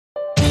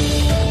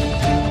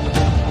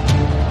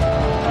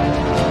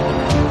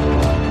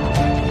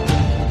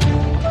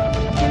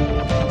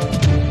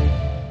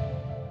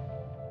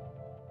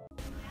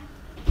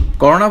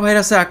Corona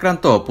ভাইরাসে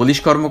আক্রান্ত police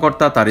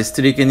কর্মকর্তা তার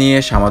স্ত্রীকে নিয়ে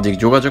সামাজিক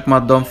যোগাযোগ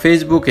মাধ্যম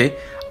ফেসবুকে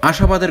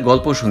আশাবাদের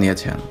গল্প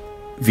শুনিয়েছেন।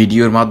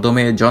 ভিডিওর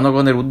মাধ্যমে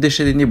জনগণের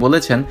উদ্দেশ্যে তিনি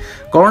বলেছেন,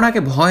 করোনাকে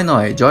ভয়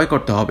নয়, জয়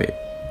করতে হবে।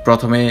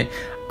 প্রথমে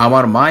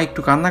আমার মা একটু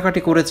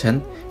কান্নাকাটি করেছেন,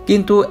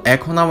 কিন্তু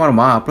এখন আমার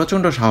মা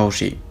প্রচণ্ড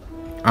সাহসী।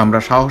 আমরা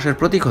সাহসের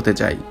প্রতীক হতে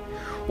চাই।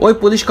 ওই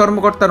পুলিশ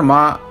কর্মকর্তার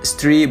মা,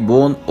 স্ত্রী,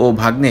 বোন ও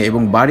ভাগ্নে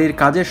এবং বাড়ির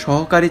কাজের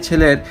সহকারী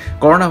ছেলের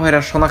করোনা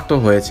ভাইরাস শনাক্ত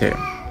হয়েছে।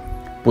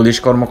 পুলিশ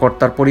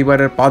কর্মকর্তার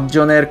পরিবারের 5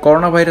 জনের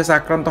করোনা ভাইরাসে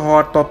আক্রান্ত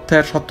হওয়ার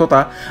তথ্যের সত্যতা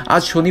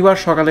আজ শনিবার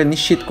সকালে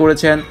নিশ্চিত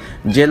করেছেন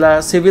জেলা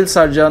সিভিল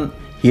সার্জন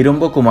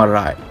হিরম্ব কুমার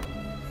রায়।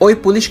 ওই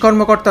পুলিশ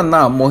কর্মকর্তার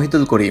নাম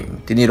মহিতুল করিম।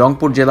 তিনি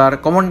রংপুর জেলার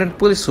কমান্ড্যান্ট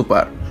পুলিশ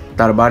সুপার।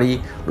 তার বাড়ি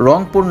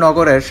রংপুর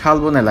নগরের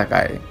শালবন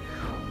এলাকায়।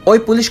 ওই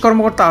পুলিশ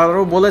কর্মকর্তা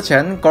আরও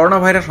বলেছেন, করোনা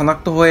ভাইরাস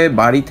শনাক্ত হয়ে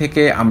বাড়ি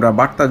থেকে আমরা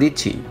বার্তা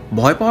দিচ্ছি,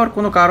 ভয় পাওয়ার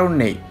কোনো কারণ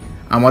নেই।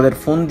 আমাদের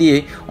ফোন দিয়ে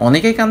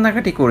অনেকেই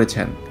কান্নাকাটি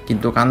করেছেন,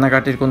 কিন্তু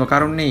কান্নাকাটির কোনো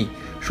কারণ নেই,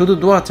 শুধু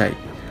দোয়া চাই।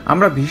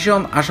 আমরা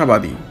ভীষণ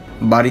আশাবাদী।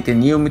 বাড়িতে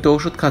নিয়মিত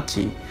ওষুধ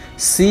খাচ্ছি,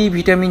 সি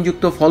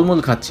ভিটামিনযুক্ত ফলমূল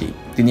খাচ্ছি।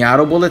 তিনি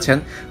আরও বলেছেন,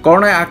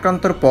 করোনায়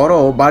আক্রান্তর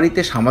পরও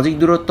বাড়িতে সামাজিক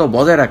দূরত্ব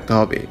বজায় রাখতে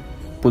হবে।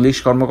 পুলিশ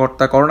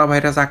কর্মকর্তা করোনা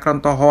ভাইরাস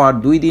আক্রান্ত হওয়ার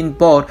 2 দিন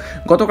পর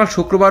গতকাল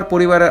শুক্রবার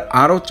পরিবারের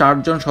আরও 4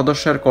 জন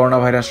সদস্যের করোনা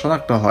ভাইরাস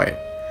শনাক্ত হয়।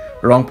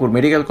 রংপুর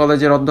মেডিকেল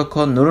কলেজের অধ্যক্ষ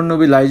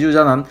নুরুন্নবী লাইজু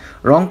জানান,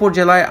 রংপুর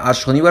জেলায় আজ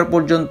শনিবার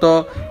পর্যন্ত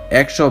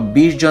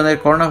 120 জনের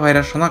করোনা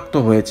ভাইরাস শনাক্ত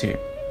হয়েছে।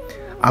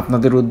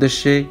 আপনাদের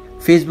উদ্দেশ্যে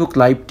ফেসবুক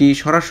লাইভটি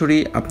সরাসরি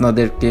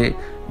আপনাদেরকে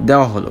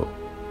দেওয়া হলো।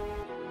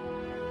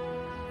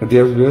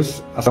 ডিয়ার ভিউয়ার্স,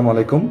 আসসালামু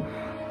আলাইকুম।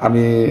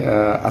 আমি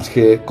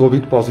আজকে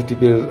কোভিড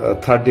পজিটিভের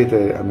 3rd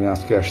ডেতে আমি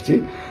আজকে আসছি।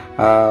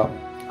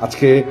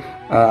 আজকে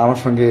আমার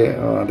সঙ্গে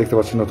দেখতে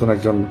পাচ্ছি নতুন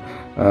একজন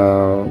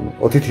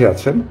অতিথি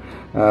আছেন।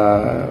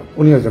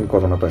 উনি একজন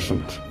করোনা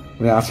পেশেন্ট।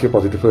 উনি আজকে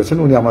পজিটিভ হয়েছেন।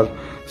 উনি আমার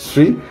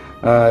স্ত্রী।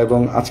 এবং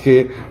আজকে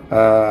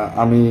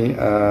আমি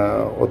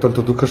অত্যন্ত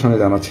দুঃখের সঙ্গে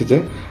জানাচ্ছি যে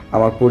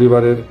আমার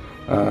পরিবারের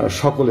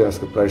সকলে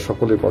আজকে প্রায়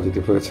সকলেই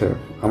পজিটিভ হয়েছে।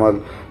 আমার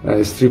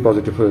স্ত্রী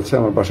পজিটিভ হয়েছে,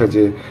 আমার বাসায়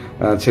যে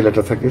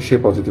ছেলেটা থাকে সে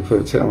পজিটিভ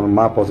হয়েছে, আমার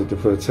মা পজিটিভ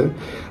হয়েছে,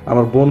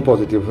 আমার বোন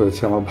পজিটিভ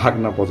হয়েছে, আমার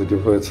ভাগনা পজিটিভ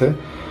হয়েছে।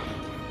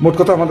 মোট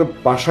কথা আমাদের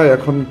বাসায়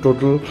এখন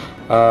টোটাল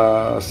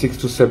 6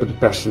 to 7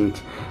 পেশেন্ট।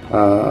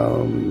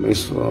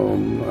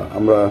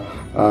 আমরা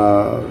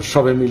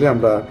সবাই মিলে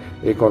আমরা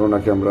এই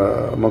করোনাকে আমরা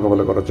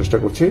মোকাবেলা করার চেষ্টা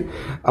করছি।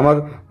 আমার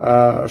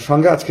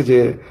সঙ্গে আজকে যে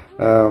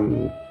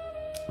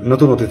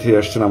নতুন অতিথি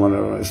আসছেন আমার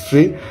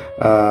স্ত্রী,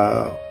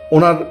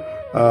 ওনার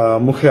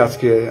মুখে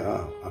আজকে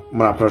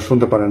আপনারা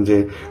শুনতে পারেন যে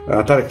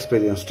তার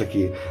এক্সপেরিয়েন্সটা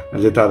কি,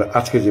 যে তার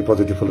আজকে যে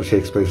পজিটিভ হলো সেই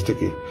এক্সপেরিয়েন্সটা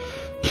কি।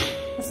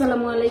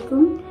 আসসালামু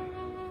আলাইকুম।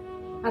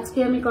 আজকে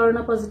আমি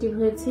করোনা পজিটিভ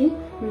হয়েছি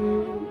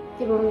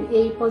এবং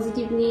এই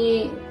পজিটিভ নিয়ে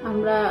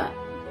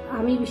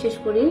আমি বিশেষ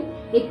করে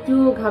একটু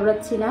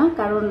ঘাবড়াচ্ছি না,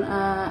 কারণ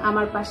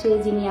আমার পাশে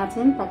যিনি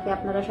আছেন তাকে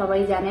আপনারা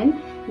সবাই জানেন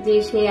যে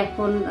সে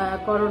এখন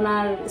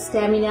করোনার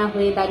স্ট্যামিনা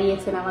হয়ে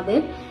দাঁড়িয়েছেন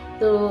আমাদের।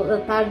 তো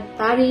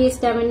তার এই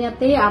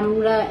স্ট্যামিনাতে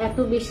আমরা এত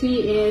বেশি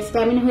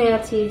স্ট্যামিনা হয়ে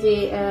আছি যে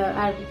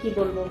আর কি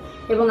বলবো।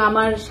 এবং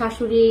আমার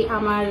শাশুড়ি,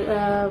 আমার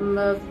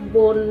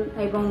বোন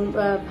এবং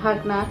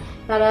ভাগনা,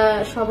 তারা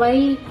সবাই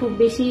খুব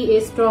বেশি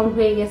স্ট্রং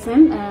হয়ে গেছেন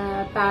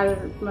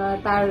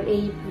তার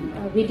এই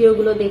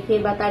ভিডিওগুলো দেখে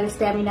বা তার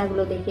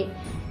স্ট্যামিনাগুলো দেখে।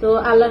 তো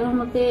আল্লাহর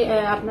রহমতে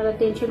আপনারা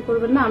টেনশন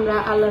করবেন না, আমরা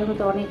আল্লাহর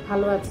রহমতে অনেক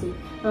ভালো আছি,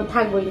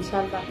 থাকবো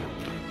ইনশাআল্লাহ।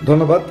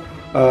 ধন্যবাদ।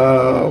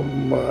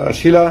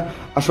 শিলা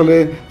আসলে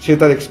সে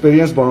তার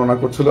এক্সপেরিয়েন্স বর্ণনা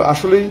করছিল।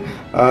 আসলেই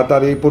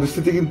তার এই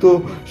পরিস্থিতি কিন্তু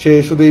সে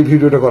শুধু এই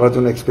ভিডিওটা করার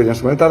জন্য এক্সপেরিয়েন্স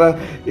মানে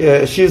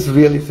she is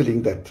really feeling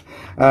that.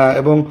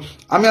 এবং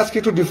আমি আজকে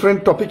একটু ডিফারেন্ট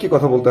টপিকে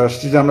কথা বলতে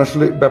আসছি যে আমরা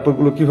আসলে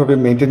ব্যাপারগুলো কিভাবে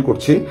মেনটেন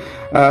করছি।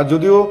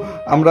 যদিও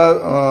আমরা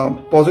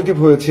পজিটিভ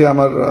হয়েছে,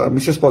 আমার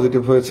মিসেস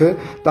পজিটিভ হয়েছে,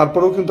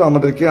 তারপরেও কিন্তু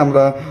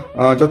আমরা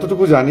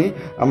যতটুকু জানি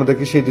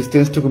আমাদেরকে সেই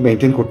ডিস্টেন্সটুকু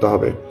মেনটেন করতে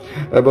হবে।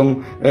 এবং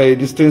এই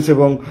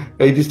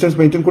ডিস্টেন্স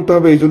মেনটেন করতে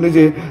হবে এই জন্য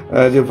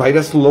যে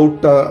ভাইরাস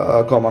লোডটা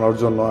কমানোর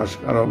জন্য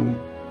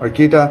আর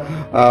কি। এটা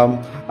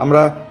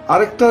আমরা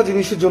আরেকটা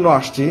জিনিসের জন্য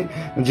আসছি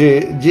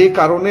যে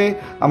কারণে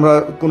আমরা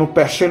কোনো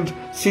পেশেন্ট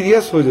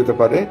সিরিয়াস হয়ে যেতে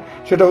পারে,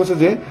 সেটা হচ্ছে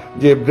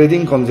যে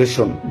ব্রিদিং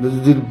কনজেশন,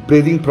 যদি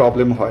ব্রিদিং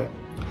প্রবলেম হয়।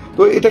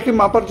 তো এটাকে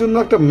মাপার জন্য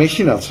একটা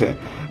মেশিন আছে।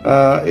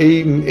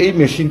 এই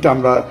মেশিনটা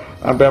আমরা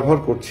ব্যবহার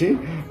করছি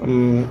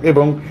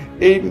এবং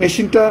এই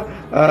মেশিনটা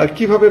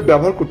কিভাবে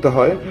ব্যবহার করতে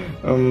হয়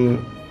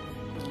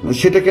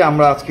সেটাকে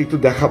আমরা আজকে একটু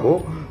দেখাবো।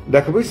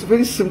 It's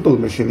very simple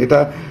machine.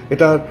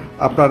 এটা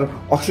আপনার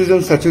অক্সিজেন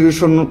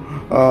স্যাচুরেশন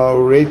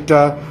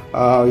রেটটা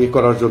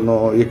করার জন্য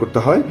করতে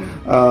হয়।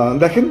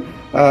 দেখেন,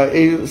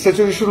 এই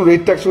স্যাচুরেশন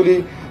রেটটা অ্যাকচুয়ালি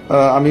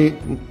আমি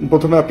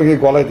প্রথমে আপনাকে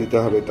গলায় দিতে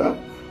হবে। এটা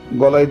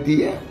গলায়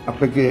দিয়ে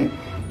আপনাকে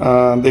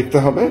দেখতে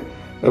হবে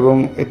এবং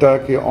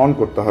এটাকে অন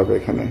করতে হবে।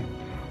 এখানে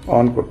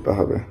অন করতে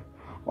হবে।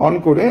 অন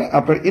করে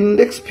আপনার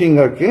ইন্ডেক্স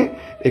ফিঙ্গারকে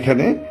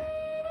এখানে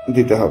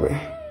দিতে হবে।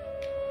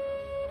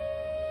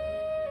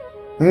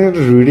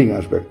 রিডিং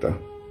আসবে একটা।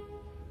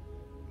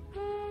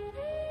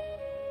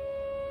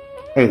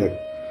 এই দেখ,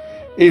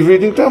 এই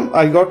রিডিংটা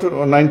I got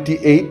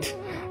 98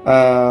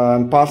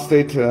 past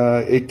rate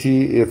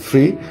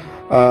 83.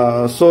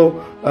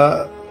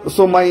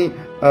 So my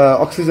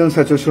oxygen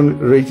saturation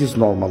rate is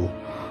normal.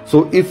 So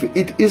if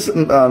it is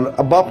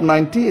above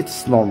 90,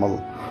 it's normal.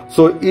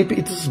 So if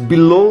it is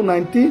below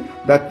 90,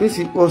 that means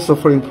it was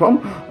suffering from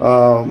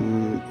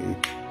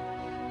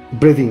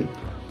breathing.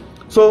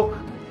 So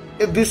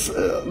this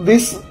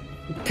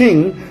thing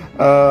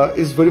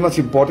is very much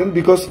important,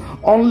 because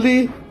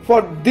only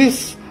for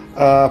this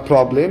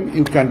problem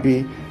you can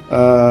be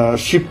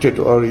shifted,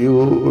 or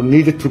you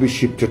needed to be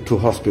shifted to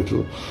hospital.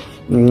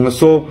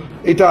 So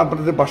এটা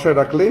আপনাদের বাসায়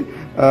রাখলে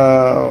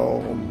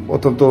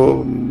অত্যন্ত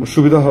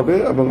সুবিধা হবে,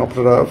 এবং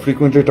আপনারা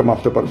frequently এটা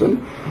মাপতে পারবেন।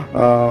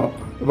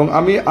 এবং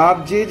আমি আর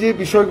যে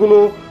বিষয়গুলো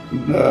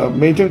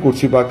মেনটেন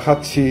করছি বা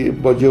খাচ্ছি,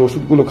 বা যে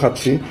ওষুধগুলো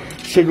খাচ্ছি,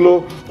 সেগুলো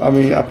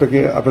আমি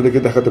আপনাদেরকে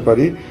দেখাতে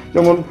পারি।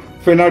 যেমন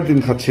ফেনারডিন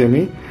খাচ্ছি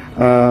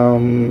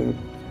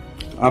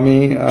আমি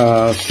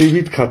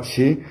সিভিট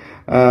খাচ্ছি,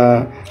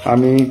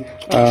 আমি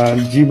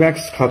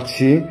জিম্যাক্স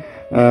খাচ্ছি,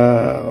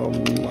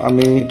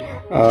 আমি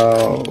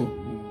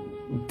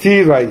ডি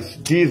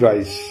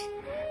রাইস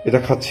এটা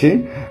খাচ্ছি।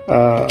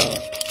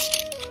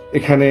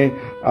 এখানে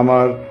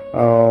আমার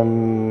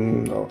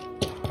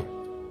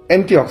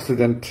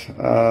অ্যান্টিঅক্সিডেন্ট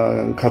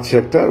খাচ্ছি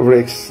একটা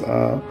Rex,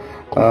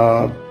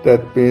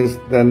 that means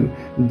then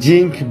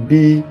zinc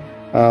B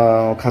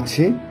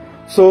খাচ্ছি।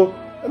 So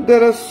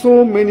there are so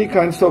many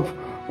kinds of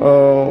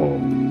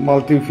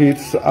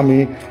মাল্টিফিডস। আমি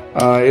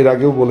এর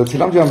আগেও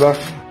বলেছিলাম যে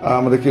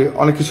আমাদেরকে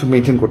অনেক কিছু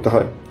মেনটেন করতে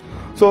হয়।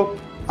 সো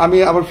আমি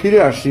আবার ফিরে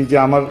আসি যে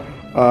আমার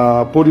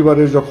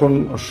পরিবারের যখন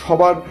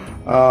সবার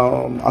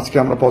আজকে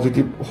আমরা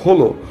পজিটিভ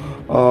হলো,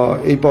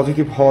 এই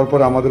পজিটিভ হওয়ার পর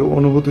আমাদের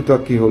অনুভূতিটা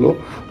কি হলো?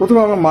 প্রথমে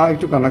আমার মা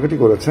একটু কান্নাকাটি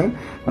করেছেন,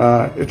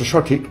 এটা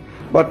সঠিক।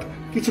 বাট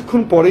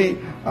কিছুক্ষণ পরেই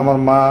আমার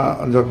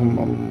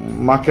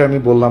মাকে আমি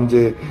বললাম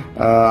যে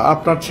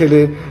আপনার ছেলে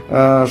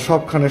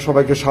সবখানে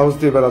সবাইকে সাহস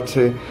দিয়ে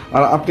বেড়াচ্ছে,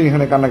 আর আপনি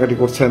এখানে কান্নাকাটি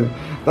করছেন,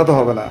 তা তো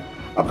হবে না।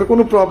 আপনার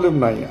কোনো প্রবলেম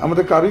নাই,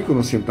 আমাদের কারোই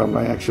কোনো সিমটম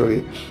নাই। অ্যাকচুয়ালি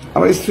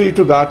আমার স্ত্রী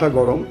একটু গাটা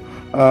গরম,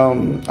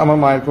 আমার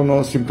মায়ের কোনো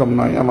সিমটম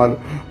নাই, আমার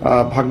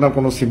ভাগনার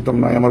কোনো সিমটম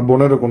নাই, আমার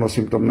বোনেরও কোনো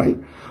সিমটম নাই।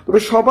 তবে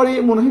সবারই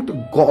মনে হয় একটু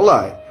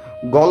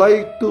গলায়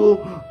একটু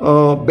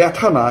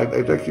ব্যথা, না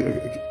এটা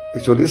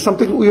actually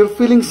something we are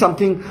feeling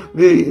something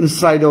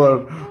inside our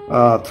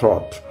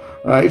throat.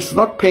 It's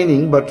not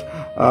paining, but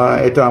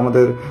এটা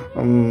আমাদের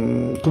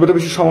খুব একটা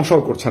বেশি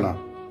সমস্যাও করছে না।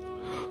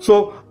 সো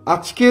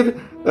আজকের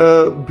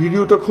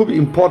ভিডিওটা খুব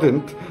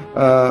ইম্পর্টেন্ট।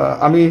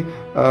 আমি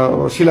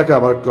শিলাকে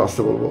আবার একটু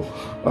আসতে বলবো।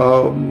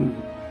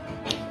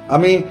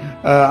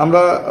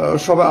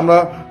 আমরা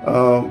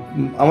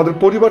আমাদের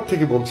পরিবার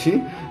থেকে বলছি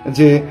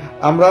যে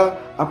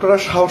আপনারা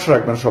সাহস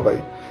রাখবেন সবাই,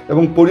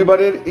 এবং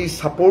পরিবারের এই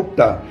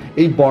সাপোর্টটা,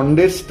 এই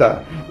বন্ডেজটা,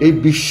 এই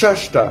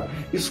বিশ্বাসটা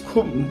ইজ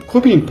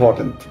খুবই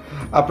ইম্পর্টেন্ট।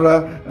 আপনারা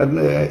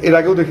এর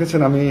আগেও দেখেছেন,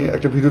 আমি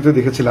একটা ভিডিওতে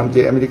দেখেছিলাম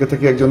যে আমেরিকা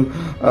থেকে একজন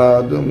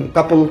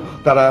কাপল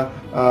তারা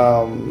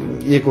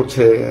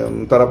করছে,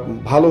 তারা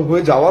ভালো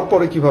হয়ে যাওয়ার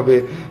পরে কিভাবে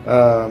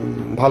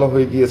ভালো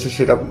হয়ে গিয়েছে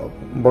সেটা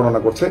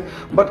বর্ণনা করছে।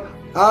 But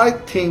I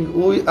think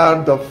we are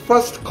the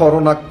first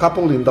corona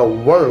couple in the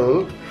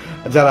world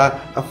যারা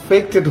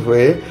affected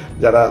হয়ে,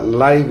 যারা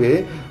লাইভে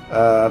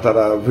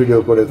তারা ভিডিও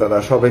করে তারা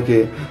সবাইকে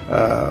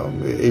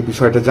এই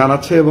বিষয়টা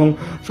জানাচ্ছে, এবং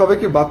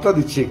সবাইকে বার্তা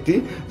দিচ্ছে একটি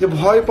যে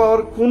ভয় পাওয়ার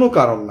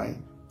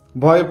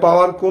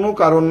কোনো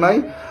কারণ নাই।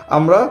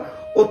 আমরা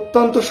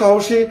অত্যন্ত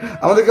সাহসী।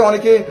 আমাদেরকে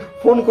অনেকে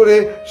ফোন করে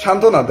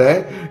সান্ত্বনা দেয়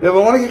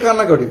এবং অনেকে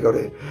কান্নাকাটি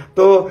করে।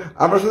 তো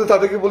আমরা শুধু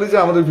তাদেরকে বলি যে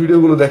আমাদের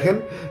ভিডিওগুলো দেখেন,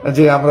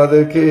 যে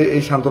আমাদেরকে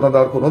এই সান্ত্বনা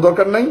দেওয়ার কোনো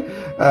দরকার নাই,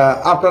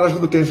 আপনারা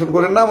শুধু টেনশন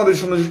করেন না, আমাদের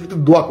জন্য একটু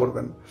দোয়া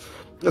করবেন।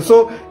 সো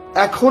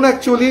এখন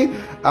অ্যাকচুয়ালি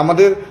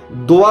আমাদের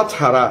দোয়া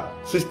ছাড়া,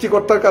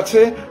 সৃষ্টিকর্তার কাছে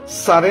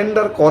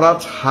সারেন্ডার করা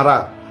ছাড়া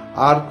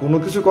আর কোনো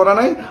কিছু করা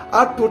নাই।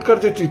 আর টোটকার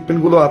যে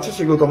ট্রিটমেন্টগুলো আছে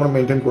সেগুলো তো আমরা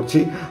মেনটেন করছি।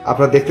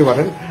 আপনারা দেখতে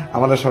পারেন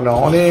আমাদের সামনে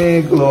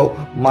অনেকগুলো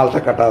মালটা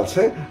কাটা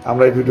আছে,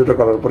 আমরা এই ভিডিওটা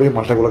করার পরে এই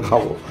মালটাগুলো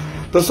খাবো।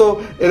 তো সো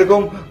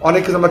এরকম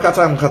অনেক কিছু, আমরা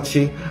কাঁচা আম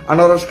খাচ্ছি,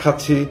 আনারস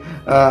খাচ্ছি,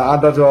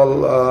 আদা জল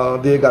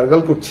দিয়ে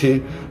গার্গল করছি,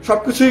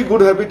 সবকিছুই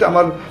গুড হ্যাবিট।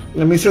 আমার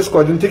মিসেস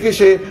কয়দিন থেকে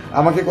সে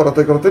আমাকে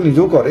করাতে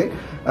নিজেও করে,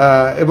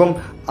 এবং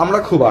আমরা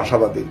খুব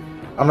আশাবাদী।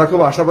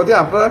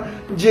 আপনারা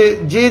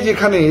যে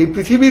যেখানে, এই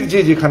পৃথিবীর যে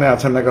যেখানে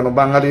আছেন না কেন,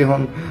 বাঙালি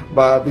হন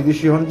বা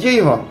বিদেশি হন, যেই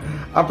হন,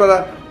 আপনারা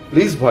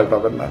প্লিজ ভয়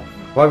পাবেন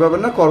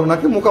না।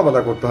 করোনাকে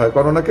মোকাবেলা করতে হয়,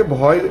 করোনাকে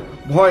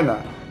ভয় না,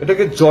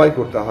 এটাকে জয়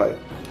করতে হয়।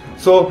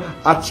 সো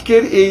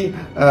আজকের এই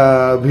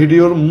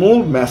ভিডিওর মূল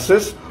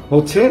মেসেজ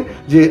হচ্ছে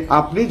যে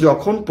আপনি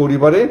যখন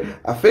পরিবারে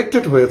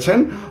অ্যাফেক্টেড হয়েছেন,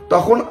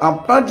 তখন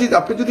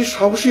আপনি যদি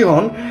সাহসী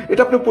হন,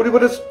 এটা আপনি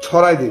পরিবারে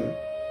ছড়াই দিন।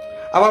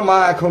 আমার মা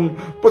এখন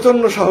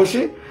প্রচন্ড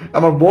সাহসী,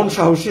 আমার বোন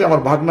সাহসী,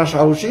 আমার ভাগনা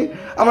সাহসী।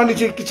 আমরা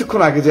নিচে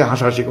কিছুক্ষণ আগে যে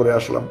হাসাহাসি করে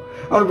আসলাম,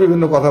 আমরা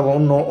বিভিন্ন কথা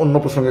অন্য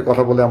প্রসঙ্গে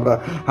কথা বলে আমরা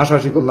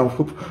হাসাহাসি করলাম,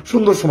 খুব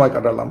সুন্দর সময়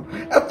কাটালাম।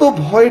 এত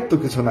ভয়ের তো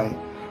কিছু নাই।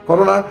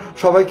 করোনা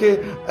সবাইকে,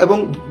 এবং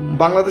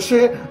বাংলাদেশে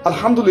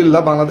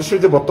আলহামদুলিল্লাহ বাংলাদেশের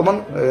যে বর্তমান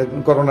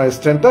করোনা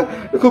স্ট্রেনটা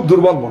খুব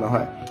দুর্বল মনে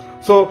হয়।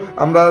 সো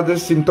আমাদের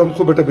সিমটম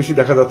খুব একটা বেশি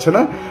দেখা যাচ্ছে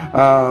না।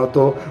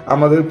 তো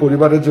আমাদের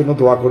পরিবারের জন্য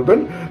দোয়া করবেন।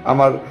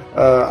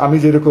 আমি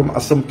যেরকম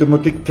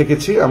অ্যাসিম্পটোমেটিক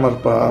থেকেছি, আমার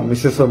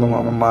মিসেস এবং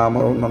আমার মা,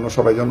 আমার অন্যান্য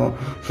সবাই যেন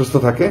সুস্থ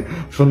থাকে,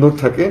 সুন্দর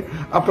থাকে।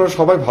 আপনারা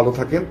সবাই ভালো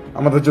থাকেন,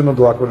 আমাদের জন্য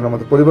দোয়া করেন,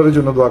 আমাদের পরিবারের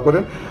জন্য দোয়া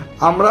করেন।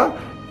 আমরা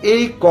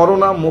এই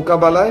করোনা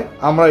মোকাবেলায়,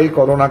 আমরা এই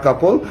করোনা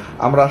কাপল,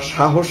 আমরা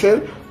সাহসের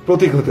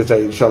প্রতীক হতে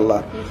চাই ইনশাল্লাহ।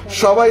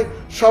 সবাই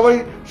সবাই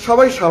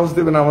সবাই সাহস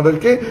দেবেন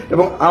আমাদেরকে,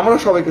 এবং আমরা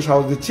সবাইকে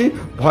সাহস দিচ্ছি।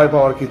 ভয়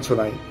পাওয়ার কিছু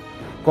নাই,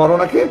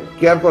 করোনাকে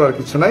কেয়ার করার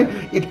কিছু নাই।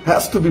 It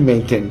has to B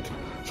maintained.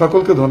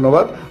 সকলকে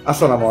ধন্যবাদ।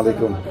 আসসালামু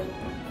আলাইকুম।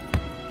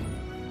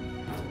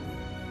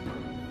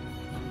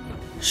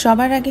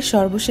 সবার আগে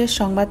সর্বশেষ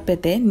সংবাদ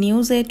পেতে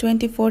নিউজ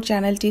A24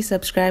 চ্যানেলটি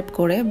সাবস্ক্রাইব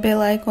করে বেল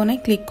আইকনে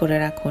ক্লিক করে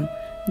রাখুন।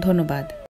 ধন্যবাদ।